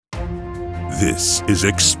This is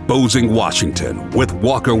Exposing Washington with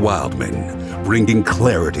Walker Wildman, bringing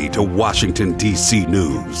clarity to Washington, D.C.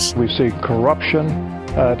 news. We see corruption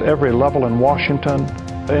at every level in Washington,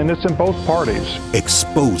 and it's in both parties.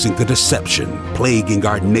 Exposing the deception plaguing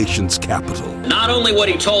our nation's capital. Not only what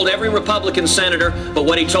he told every Republican senator, but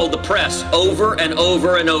what he told the press over and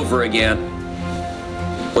over and over again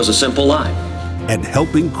was a simple lie. And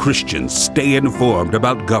helping Christians stay informed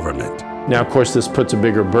about government. Now, of course, this puts a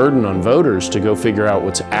bigger burden on voters to go figure out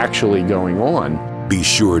what's actually going on. Be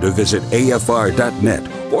sure to visit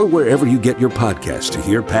afr.net or wherever you get your podcasts to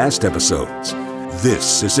hear past episodes.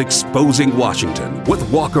 This is Exposing Washington with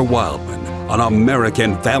Walker Wildman on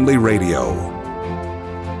American Family Radio.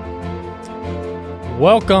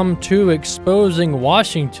 Welcome to Exposing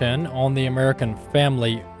Washington on the American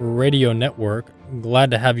Family Radio Network.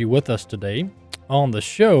 Glad to have you with us today on the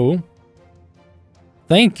show.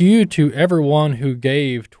 Thank you to everyone who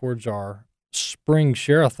gave towards our spring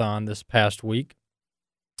share-a-thon this past week.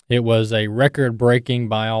 It was a record-breaking,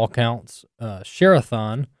 by all counts,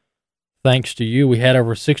 share-a-thon. Thanks to you, we had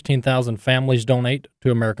over 16,000 families donate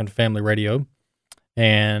to American Family Radio,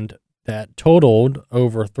 and that totaled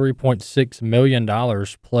over $3.6 million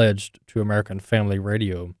pledged to American Family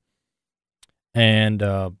Radio. And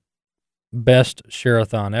best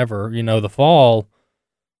share-a-thon ever. You know, the fall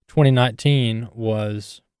 2019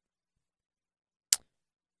 was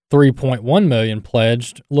 $3.1 million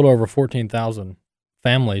pledged, a little over 14,000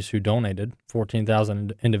 families who donated,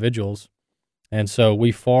 14,000 individuals. And so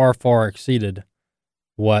we far, far exceeded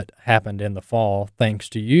what happened in the fall, thanks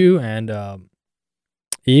to you. And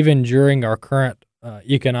even during our current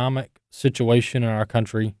economic situation in our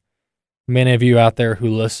country, many of you out there who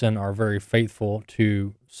listen are very faithful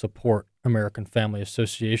to support American Family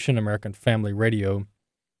Association, American Family Radio,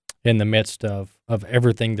 in the midst of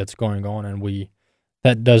everything that's going on, and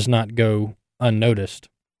that does not go unnoticed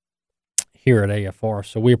here at AFR.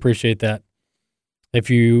 So we appreciate that.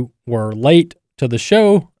 If you were late to the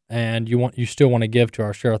show and you still want to give to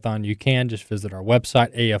our share-a-thon, you can just visit our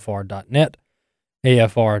website, afr.net,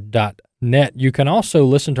 afr.net. You can also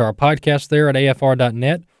listen to our podcast there at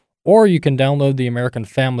afr.net, or you can download the American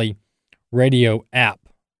Family Radio app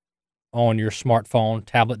on your smartphone,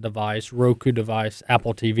 tablet device, Roku device,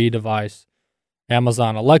 Apple TV device.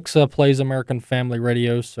 Amazon Alexa plays American Family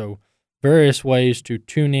Radio, so various ways to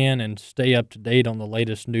tune in and stay up to date on the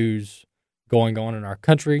latest news going on in our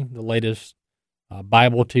country, the latest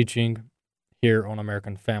Bible teaching here on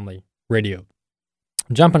American Family Radio.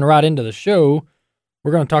 Jumping right into the show,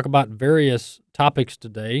 we're going to talk about various topics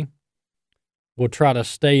today. We'll try to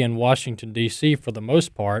stay in Washington, D.C. for the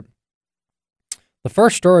most part. The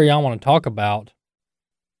first story I want to talk about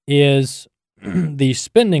is the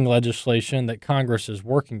spending legislation that Congress is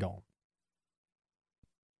working on.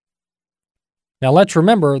 Now, let's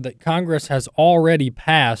remember that Congress has already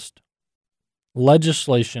passed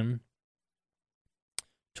legislation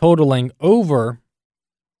totaling over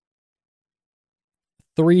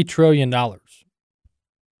 $3 trillion.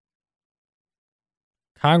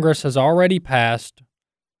 Congress has already passed,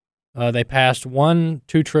 they passed one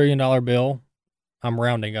 $2 trillion bill. I'm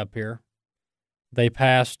rounding up here. They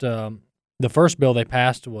passed, the first bill they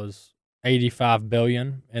passed was $85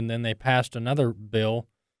 billion, and then they passed another bill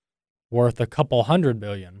worth a couple $100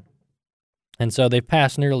 billion. And so they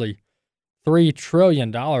passed nearly $3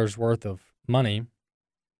 trillion worth of money,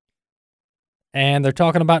 and they're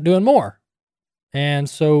talking about doing more. And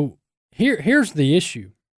so here's the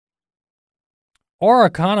issue. Our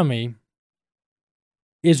economy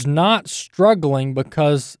is not struggling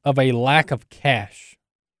because of a lack of cash.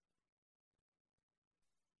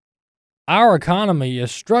 Our economy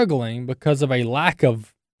is struggling because of a lack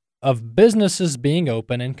of businesses being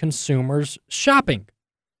open and consumers shopping.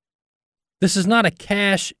 This is not a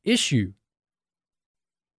cash issue.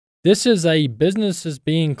 This is a businesses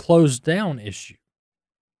being closed down issue.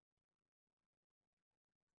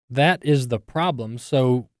 That is the problem.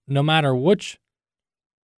 So no matter which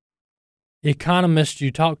economist you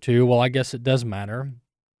talk to, well, I guess it does matter,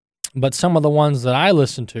 but some of the ones that I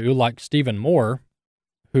listen to, like Stephen Moore,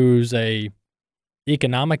 who's a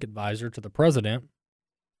economic advisor to the president,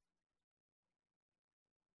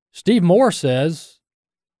 Steve Moore says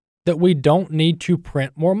that we don't need to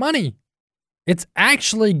print more money. It's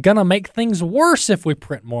actually going to make things worse if we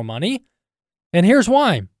print more money, and here's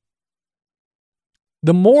why.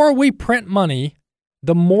 The more we print money,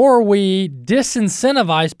 the more we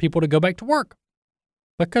disincentivize people to go back to work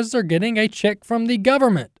because they're getting a check from the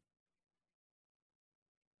government.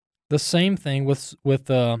 The same thing with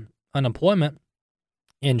unemployment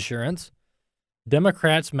insurance.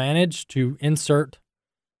 Democrats managed to insert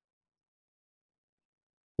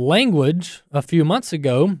language a few months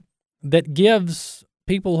ago that gives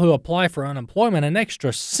people who apply for unemployment an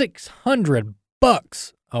extra $600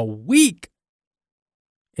 a week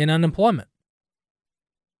in unemployment.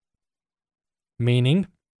 Meaning,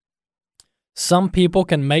 some people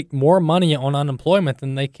can make more money on unemployment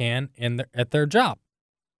than they can at their job,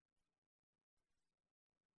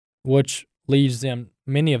 which leads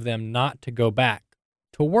many of them not to go back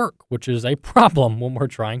to work, which is a problem when we're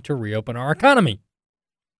trying to reopen our economy.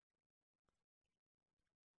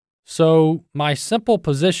 So my simple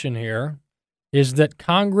position here is that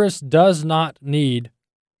Congress doesn't need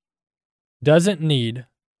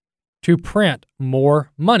to print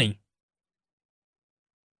more money.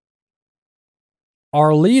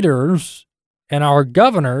 Our leaders and our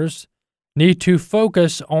governors need to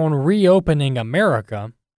focus on reopening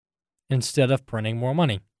America instead of printing more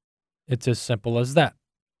money. It's as simple as that.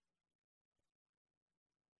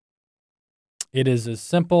 It is as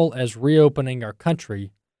simple as reopening our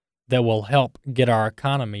country that will help get our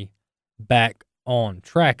economy back on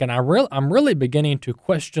track. And I'm really beginning to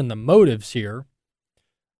question the motives here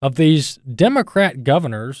of these Democrat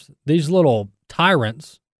governors, these little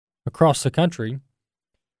tyrants across the country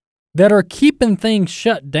that are keeping things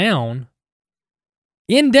shut down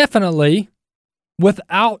indefinitely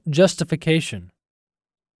without justification.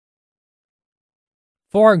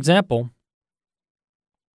 For example,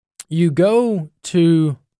 you go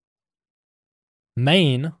to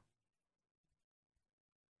Maine,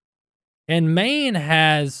 and Maine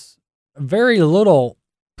has very little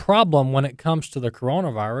problem when it comes to the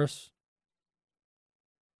coronavirus.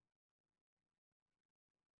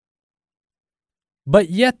 But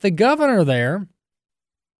yet the governor there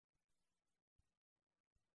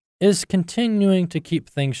is continuing to keep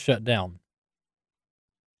things shut down.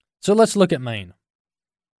 So let's look at Maine.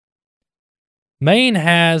 Maine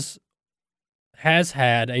has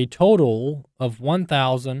had a total of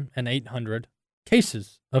 1,800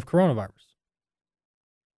 cases of coronavirus,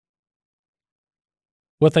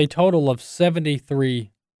 with a total of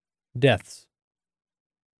 73 deaths.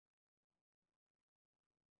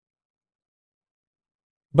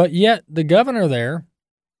 But yet the governor there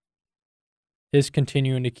is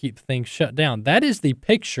continuing to keep things shut down. That is the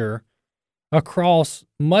picture across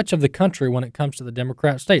much of the country when it comes to the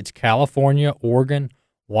Democrat states: California, Oregon,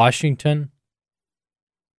 Washington,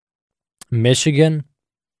 Michigan.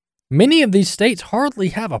 Many of these states hardly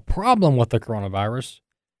have a problem with the coronavirus,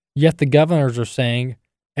 yet the governors are saying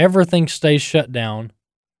everything stays shut down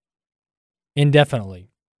indefinitely.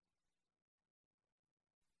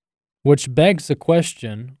 Which begs the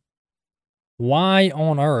question, why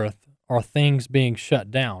on earth are things being shut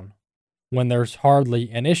down when there's hardly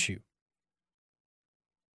an issue?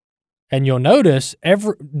 And you'll notice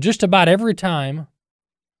just about every time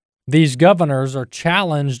these governors are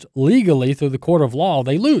challenged legally through the court of law,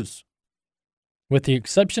 they lose. With the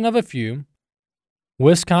exception of a few.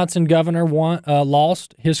 Wisconsin governor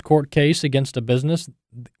lost his court case against a business.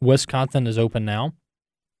 Wisconsin is open now.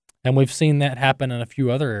 And we've seen that happen in a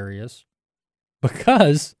few other areas.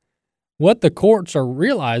 Because what the courts are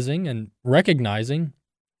realizing and recognizing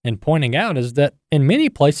and pointing out is that in many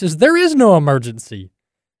places there is no emergency.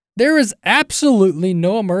 There is absolutely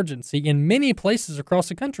no emergency in many places across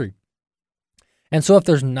the country. And so if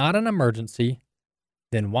there's not an emergency,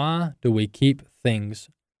 then why do we keep things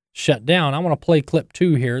shut down? I want to play clip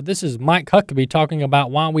 2 here. This is Mike Huckabee talking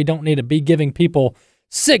about why we don't need to be giving people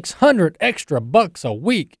 $600 extra a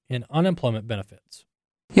week in unemployment benefits.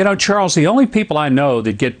 You know, Charles, the only people I know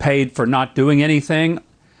that get paid for not doing anything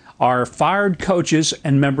are fired coaches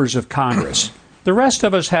and members of Congress. The rest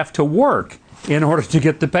of us have to work in order to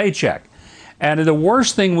get the paycheck. And the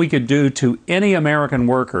worst thing we could do to any American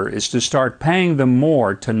worker is to start paying them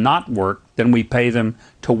more to not work than we pay them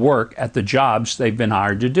to work at the jobs they've been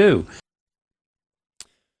hired to do.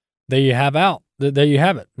 There you have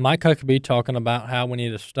it. Mike Huckabee talking about how we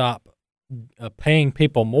need to stop paying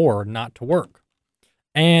people more not to work.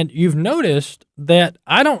 And you've noticed that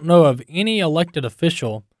I don't know of any elected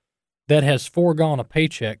official that has foregone a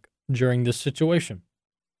paycheck during this situation.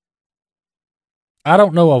 I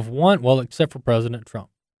don't know of one, well, except for President Trump.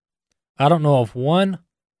 I don't know of one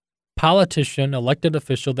politician, elected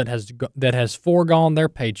official that has foregone their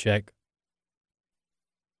paycheck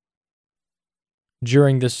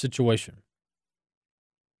during this situation.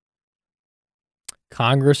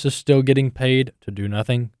 Congress is still getting paid to do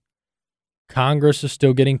nothing. Congress is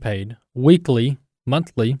still getting paid weekly,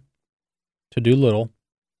 monthly, to do little.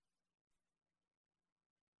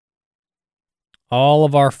 All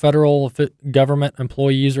of our federal government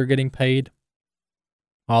employees are getting paid.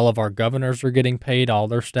 All of our governors are getting paid. All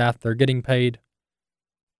their staff, they're getting paid.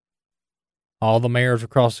 All the mayors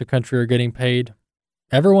across the country are getting paid.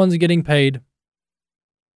 Everyone's getting paid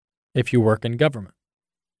if you work in government.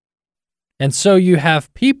 And so you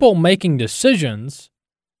have people making decisions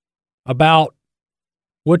about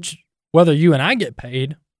whether you and I get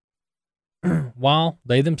paid while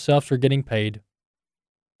they themselves are getting paid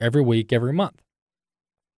every week, every month.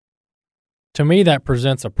 To me, that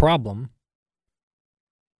presents a problem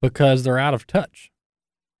because they're out of touch.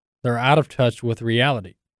 They're out of touch with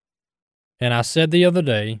reality. And I said the other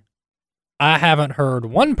day, I haven't heard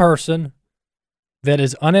one person that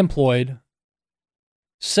is unemployed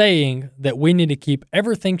saying that we need to keep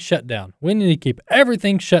everything shut down. We need to keep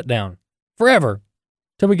everything shut down forever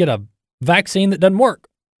till we get a vaccine that doesn't work.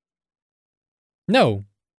 No.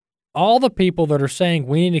 All the people that are saying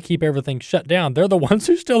we need to keep everything shut down, they're the ones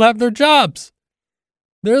who still have their jobs.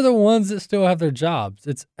 They're the ones that still have their jobs.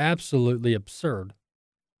 It's absolutely absurd.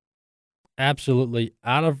 Absolutely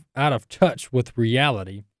out of touch with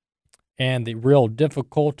reality and the real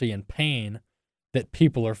difficulty and pain that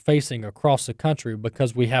people are facing across the country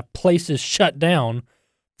because we have places shut down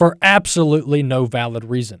for absolutely no valid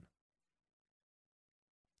reason.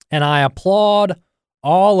 And I applaud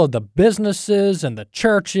all of the businesses and the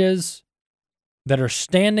churches that are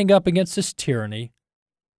standing up against this tyranny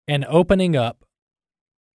and opening up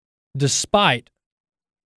despite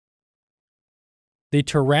the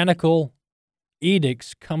tyrannical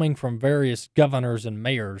edicts coming from various governors and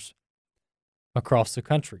mayors across the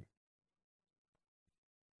country.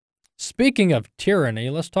 Speaking of tyranny,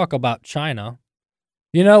 let's talk about China.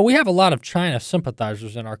 You know, we have a lot of China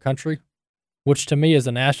sympathizers in our country, which to me is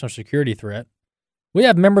a national security threat. We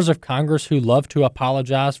have members of Congress who love to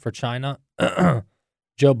apologize for China.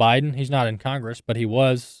 Joe Biden, he's not in Congress, but he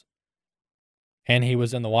was, and he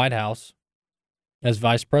was in the White House as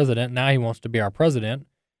vice president. Now he wants to be our president.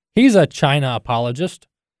 He's a China apologist.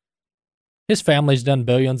 His family's done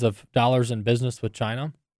billions of dollars in business with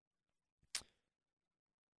China.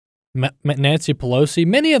 Nancy Pelosi,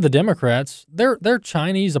 many of the Democrats, they're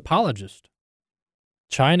Chinese apologists.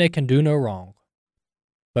 China can do no wrong.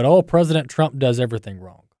 But old President Trump does everything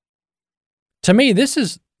wrong. To me, this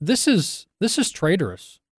is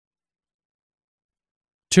traitorous.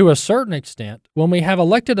 To a certain extent, when we have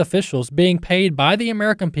elected officials being paid by the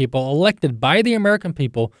American people, elected by the American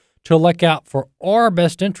people to look out for our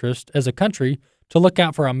best interest as a country, to look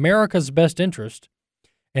out for America's best interest,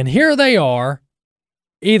 and here they are,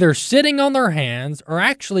 either sitting on their hands or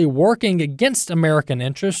actually working against American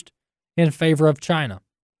interest in favor of China.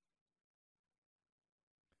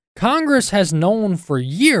 Congress has known for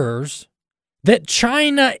years that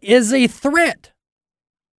China is a threat,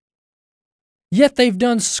 yet they've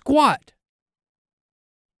done squat,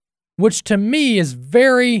 which to me is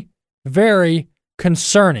very, very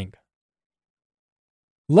concerning.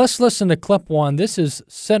 Let's listen to clip one. This is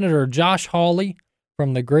Senator Josh Hawley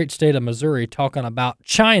from the great state of Missouri talking about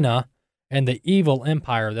China and the evil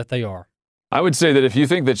empire that they are. I would say that if you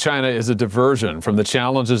think that China is a diversion from the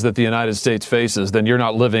challenges that the United States faces, then you're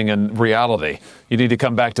not living in reality. You need to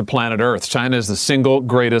come back to planet Earth. China is the single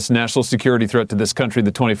greatest national security threat to this country in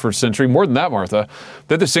the 21st century. More than that, Martha,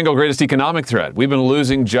 they're the single greatest economic threat. We've been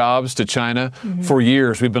losing jobs to China for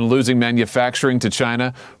years. We've been losing manufacturing to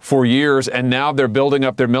China for years, and now they're building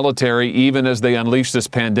up their military even as they unleash this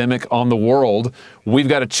pandemic on the world. We've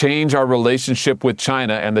got to change our relationship with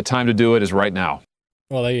China, and the time to do it is right now.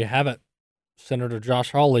 Well, there you have it. Senator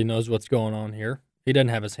Josh Hawley knows what's going on here. He doesn't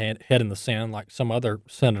have his head in the sand like some other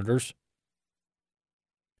senators.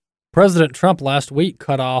 President Trump last week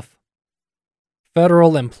cut off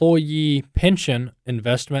federal employee pension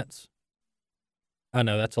investments. I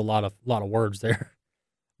know that's a lot of words there.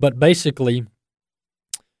 But basically,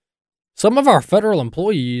 some of our federal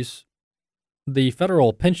employees, the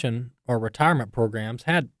federal pension or retirement programs,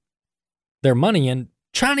 had their money in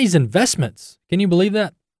Chinese investments. Can you believe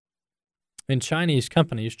that? In Chinese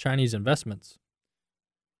companies, Chinese investments.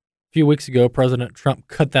 A few weeks ago, President Trump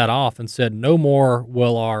cut that off and said no more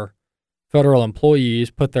will our federal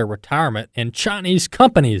employees put their retirement in Chinese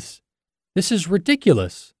companies. This is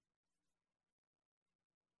ridiculous.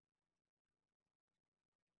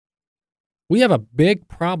 We have a big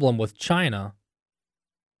problem with China,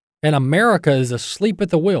 and America is asleep at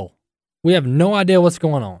the wheel. We have no idea what's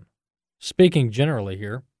going on. Speaking generally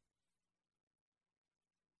here.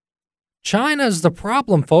 China's the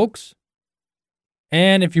problem, folks.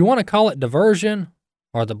 And if you want to call it diversion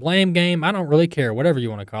or the blame game, I don't really care, whatever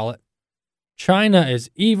you want to call it. China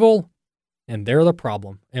is evil, and they're the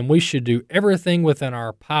problem. And we should do everything within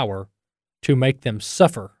our power to make them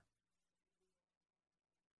suffer.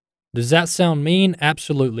 Does that sound mean?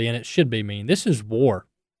 Absolutely, and it should be mean. This is war.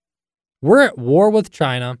 We're at war with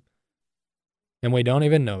China, and we don't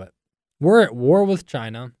even know it. We're at war with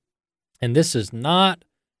China, and this is not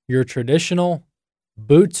your traditional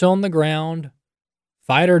boots on the ground,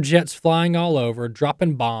 fighter jets flying all over,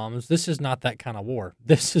 dropping bombs. This is not that kind of war.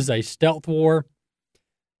 This is a stealth war.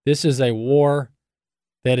 This is a war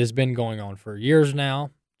that has been going on for years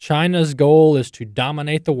now. China's goal is to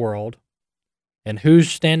dominate the world. And who's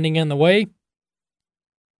standing in the way?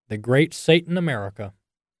 The great Satan America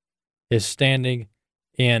is standing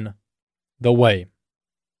in the way.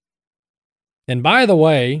 And by the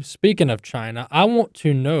way, speaking of China, I want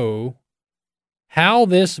to know how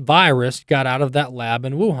this virus got out of that lab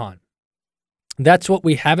in Wuhan. That's what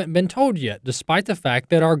we haven't been told yet, despite the fact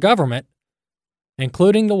that our government,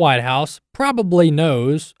 including the White House, probably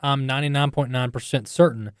knows, I'm 99.9%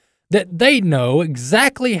 certain, that they know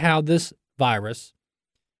exactly how this virus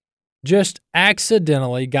just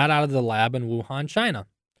accidentally got out of the lab in Wuhan, China.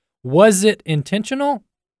 Was it intentional?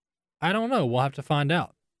 I don't know. We'll have to find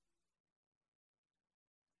out.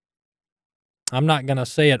 I'm not going to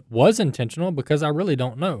say it was intentional because I really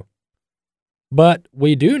don't know. But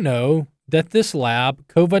we do know that this lab,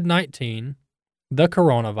 COVID-19, the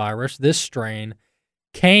coronavirus, this strain,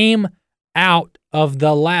 came out of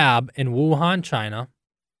the lab in Wuhan, China,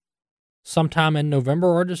 sometime in November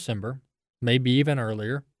or December, maybe even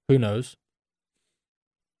earlier. Who knows?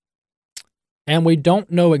 And we don't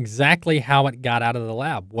know exactly how it got out of the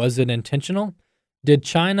lab. Was it intentional? Did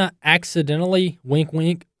China accidentally, wink,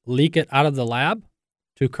 wink, leak it out of the lab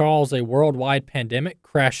to cause a worldwide pandemic,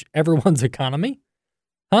 crash everyone's economy?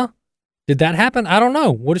 Huh? Did that happen? I don't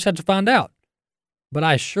know. We'll just have to find out. But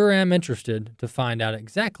I sure am interested to find out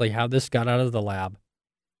exactly how this got out of the lab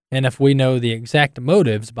and if we know the exact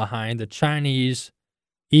motives behind the Chinese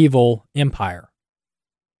evil empire.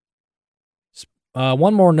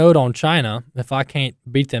 One more note on China. If I can't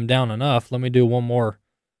beat them down enough, let me do one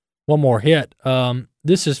more hit.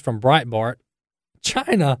 This is from Breitbart.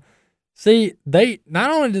 China, see, they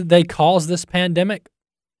not only did they cause this pandemic,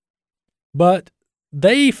 but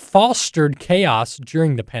they fostered chaos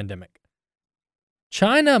during the pandemic.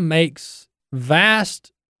 China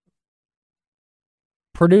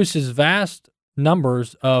produces vast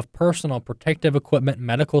numbers of personal protective equipment,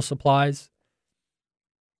 medical supplies.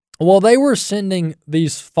 Well, they were sending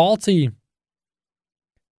this faulty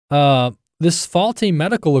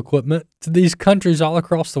medical equipment to these countries all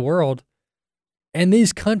across the world. And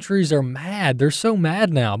these countries are mad. They're so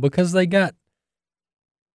mad now because they got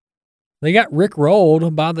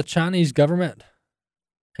rickrolled by the Chinese government.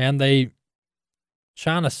 And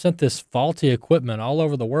China sent this faulty equipment all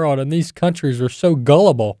over the world, and these countries are so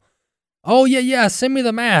gullible. Oh yeah, send me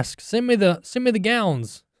the mask, send me the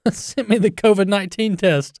gowns, send me the COVID-19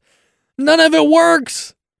 test. None of it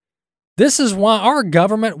works. This is why our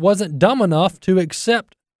government wasn't dumb enough to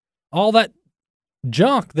accept all that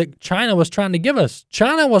junk that China was trying to give us.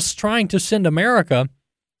 China was trying to send America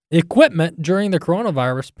equipment during the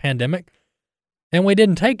coronavirus pandemic, and we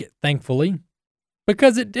didn't take it, thankfully,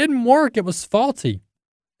 because it didn't work. It was faulty,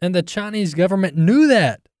 and the Chinese government knew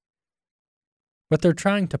that. But they're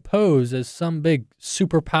trying to pose as some big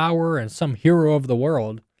superpower and some hero of the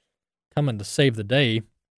world coming to save the day,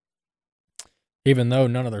 even though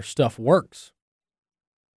none of their stuff works.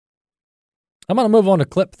 I'm going to move on to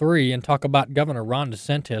clip 3 and talk about Governor Ron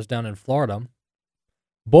DeSantis down in Florida.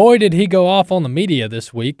 Boy, did he go off on the media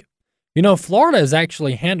this week. You know, Florida has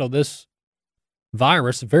actually handled this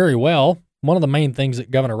virus very well. One of the main things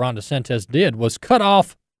that Governor Ron DeSantis did was cut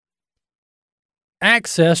off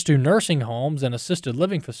access to nursing homes and assisted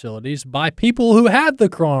living facilities by people who had the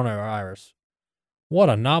coronavirus. What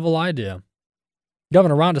a novel idea.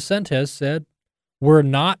 Governor Ron DeSantis said, "We're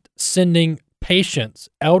not sending patients,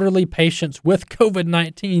 elderly patients with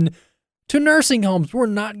COVID-19 to nursing homes. We're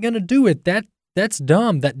not going to do it. That's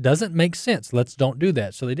dumb. That doesn't make sense. Let's don't do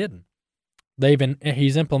that." So they didn't.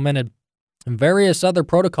 He's implemented various other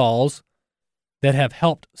protocols that have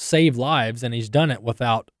helped save lives, and he's done it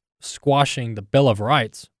without squashing the Bill of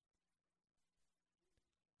Rights.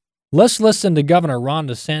 Let's listen to Governor Ron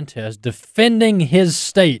DeSantis defending his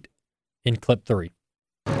state in clip 3.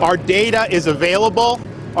 Our data is available.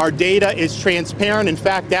 Our data is transparent. In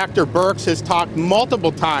fact, Dr. Birx has talked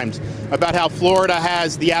multiple times about how Florida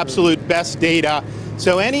has the absolute best data.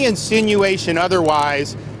 So any insinuation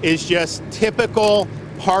otherwise is just typical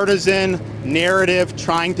partisan narrative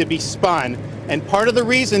trying to be spun. And part of the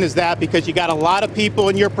reason is that because you got a lot of people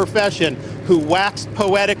in your profession who waxed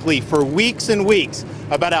poetically for weeks and weeks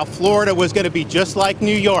about how Florida was going to be just like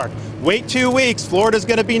New York. Wait 2 weeks, Florida's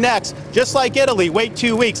going to be next. Just like Italy, wait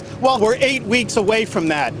 2 weeks. Well, we're 8 weeks away from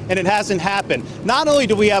that, and it hasn't happened. Not only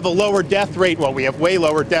do we have a lower death rate, well, we have way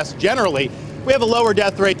lower deaths generally, we have a lower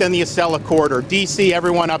death rate than the Acela Corridor, D.C.,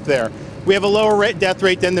 everyone up there. We have a lower death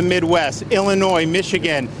rate than the Midwest, Illinois,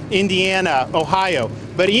 Michigan, Indiana, Ohio.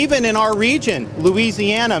 But even in our region,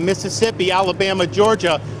 Louisiana, Mississippi, Alabama,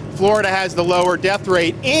 Georgia, Florida has the lower death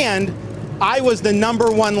rate. And I was the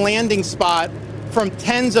 #1 landing spot from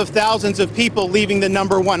tens of thousands of people leaving the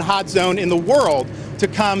 #1 hot zone in the world to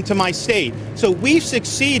come to my state. So we've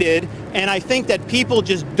succeeded, and I think that people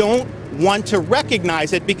just don't want to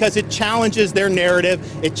recognize it because it challenges their narrative,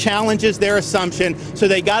 it challenges their assumption, so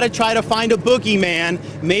they got to try to find a boogeyman.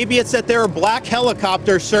 Maybe it's that there are black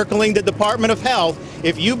helicopters circling the Department of Health.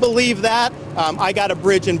 If you believe that, I got a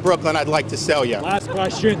bridge in Brooklyn I'd like to sell you. Last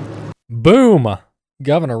question. Boom!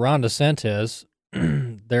 Governor Ron DeSantis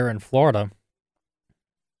there in Florida.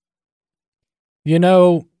 You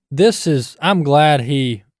know, I'm glad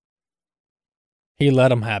he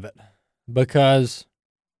let him have it, because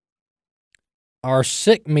our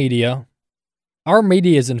sick media, our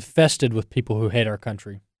media is infested with people who hate our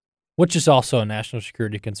country, which is also a national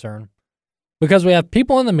security concern. Because we have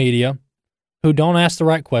people in the media who don't ask the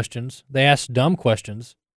right questions, they ask dumb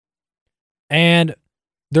questions, and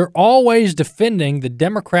they're always defending the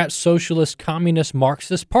Democrat, Socialist, Communist,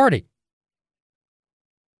 Marxist Party.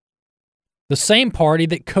 The same party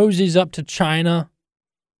that cozies up to China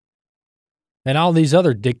and all these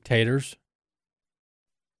other dictators.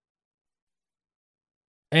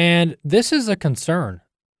 And this is a concern.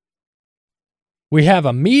 We have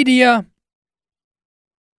a media,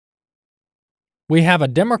 we have a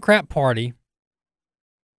Democrat Party,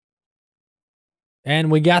 and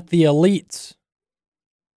we got the elites,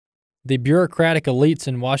 the bureaucratic elites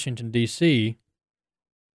in Washington, D.C.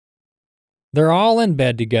 They're all in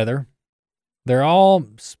bed together. They're all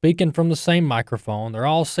speaking from the same microphone. They're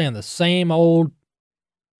all saying the same old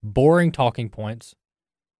boring talking points.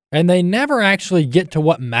 And they never actually get to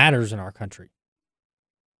what matters in our country.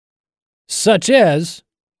 Such as,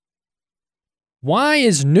 why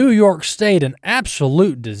is New York State an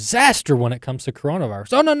absolute disaster when it comes to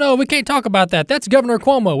coronavirus? Oh, no, we can't talk about that. That's Governor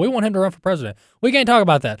Cuomo. We want him to run for president. We can't talk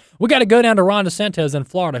about that. We got to go down to Ron DeSantis in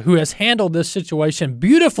Florida, who has handled this situation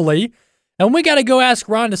beautifully. And we got to go ask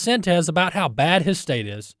Ron DeSantis about how bad his state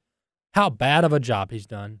is, how bad of a job he's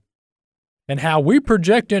done, and how we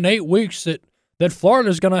project in 8 weeks that Florida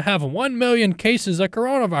is going to have 1 million cases of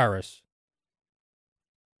coronavirus.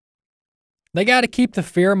 They got to keep the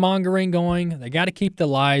fear-mongering going. They got to keep the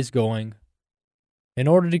lies going in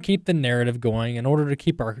order to keep the narrative going, in order to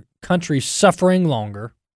keep our country suffering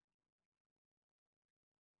longer.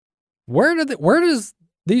 Where does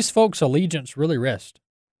these folks' allegiance really rest?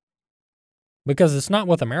 Because it's not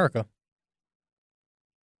with America.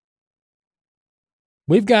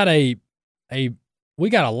 We got a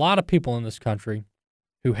lot of people in this country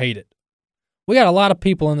who hate it. We got a lot of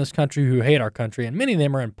people in this country who hate our country, and many of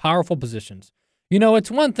them are in powerful positions. You know,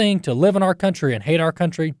 it's one thing to live in our country and hate our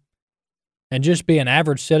country and just be an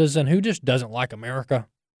average citizen who just doesn't like America.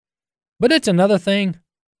 But it's another thing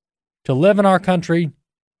to live in our country,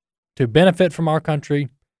 to benefit from our country,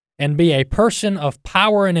 and be a person of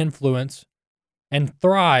power and influence and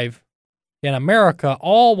thrive in America,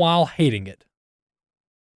 all while hating it.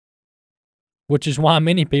 Which is why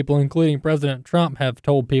many people, including President Trump, have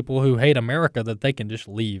told people who hate America that they can just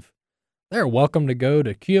leave. They're welcome to go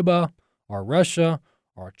to Cuba or Russia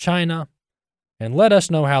or China and let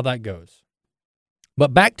us know how that goes.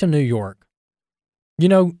 But back to New York. You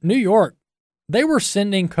know, New York, they were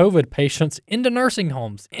sending COVID patients into nursing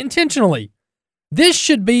homes intentionally. This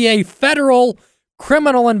should be a federal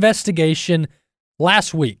criminal investigation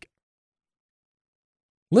last week.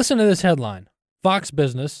 Listen to this headline. Fox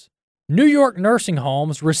Business. New York nursing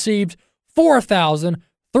homes received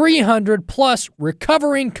 4,300 plus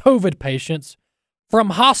recovering COVID patients from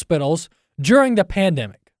hospitals during the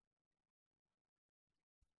pandemic.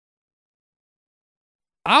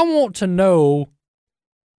 I want to know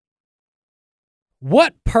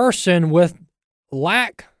what person with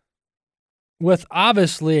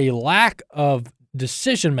obviously a lack of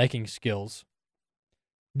decision-making skills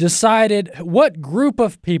decided, what group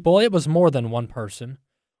of people, it was more than one person,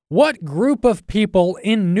 what group of people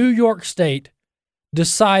in New York State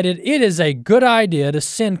decided it is a good idea to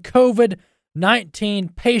send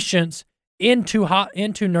COVID-19 patients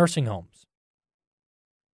into nursing homes?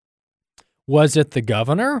 Was it the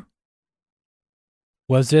governor?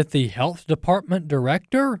 Was it the health department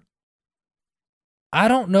director? I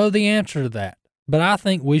don't know the answer to that, but I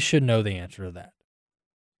think we should know the answer to that.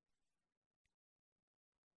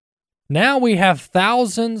 Now we have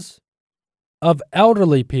thousands of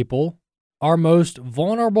elderly people, our most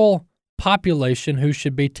vulnerable population who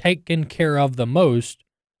should be taken care of the most.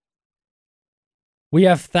 We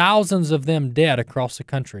have thousands of them dead across the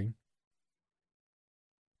country.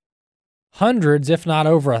 Hundreds, if not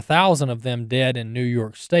over 1,000 of them dead in New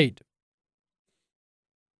York State.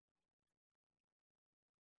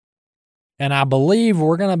 And I believe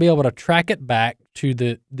we're going to be able to track it back to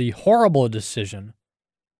the horrible decision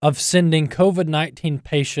of sending COVID-19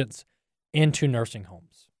 patients into nursing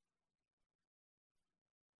homes.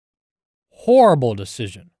 Horrible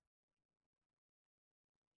decision.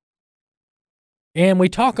 And we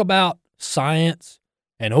talk about science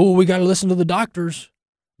and, oh, we got to listen to the doctors.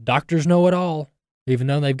 Doctors know it all, even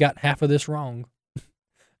though they've got half of this wrong.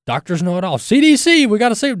 Doctors know it all. CDC, we got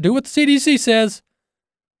to say, do what the CDC says.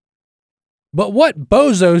 But what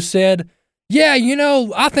Bozo said, yeah,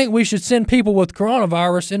 I think we should send people with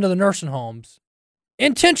coronavirus into the nursing homes.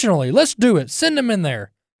 Intentionally, let's do it. Send them in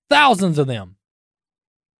there. Thousands of them.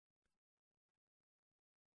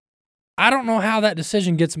 I don't know how that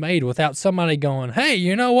decision gets made without somebody going, hey,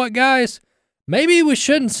 you know what, guys? Maybe we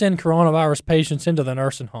shouldn't send coronavirus patients into the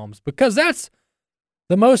nursing homes because that's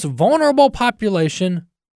the most vulnerable population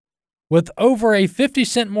with over a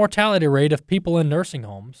 50% mortality rate of people in nursing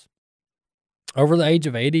homes over the age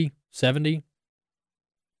of 80, 70.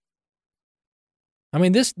 I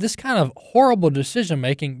mean, this kind of horrible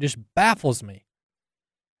decision-making just baffles me.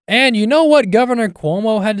 And you know what Governor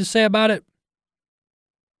Cuomo had to say about it?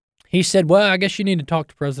 He said, well, I guess you need to talk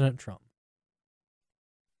to President Trump.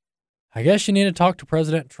 I guess you need to talk to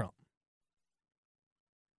President Trump.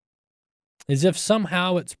 As if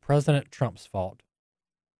somehow it's President Trump's fault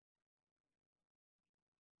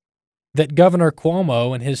that Governor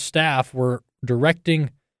Cuomo and his staff were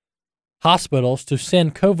directing hospitals to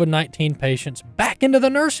send COVID-19 patients back into the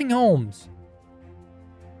nursing homes.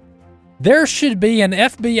 There should be an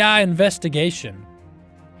FBI investigation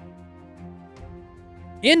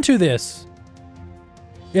into this.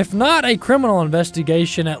 If not a criminal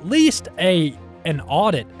investigation, at least an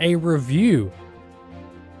audit, a review.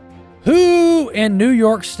 Who in New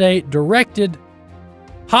York State directed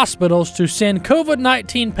hospitals to send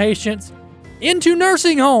COVID-19 patients into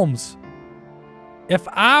nursing homes? If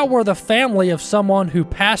I were the family of someone who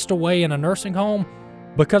passed away in a nursing home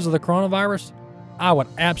because of the coronavirus, I would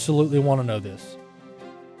absolutely want to know this.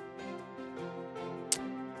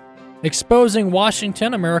 Exposing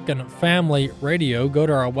Washington, American Family Radio. Go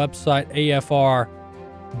to our website,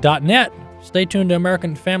 afr.net. Stay tuned to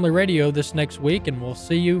American Family Radio this next week, and we'll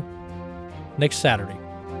see you next Saturday.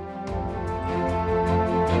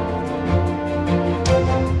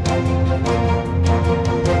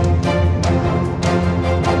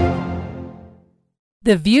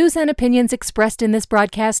 The views and opinions expressed in this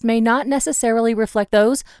broadcast may not necessarily reflect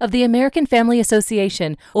those of the American Family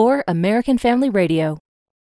Association or American Family Radio.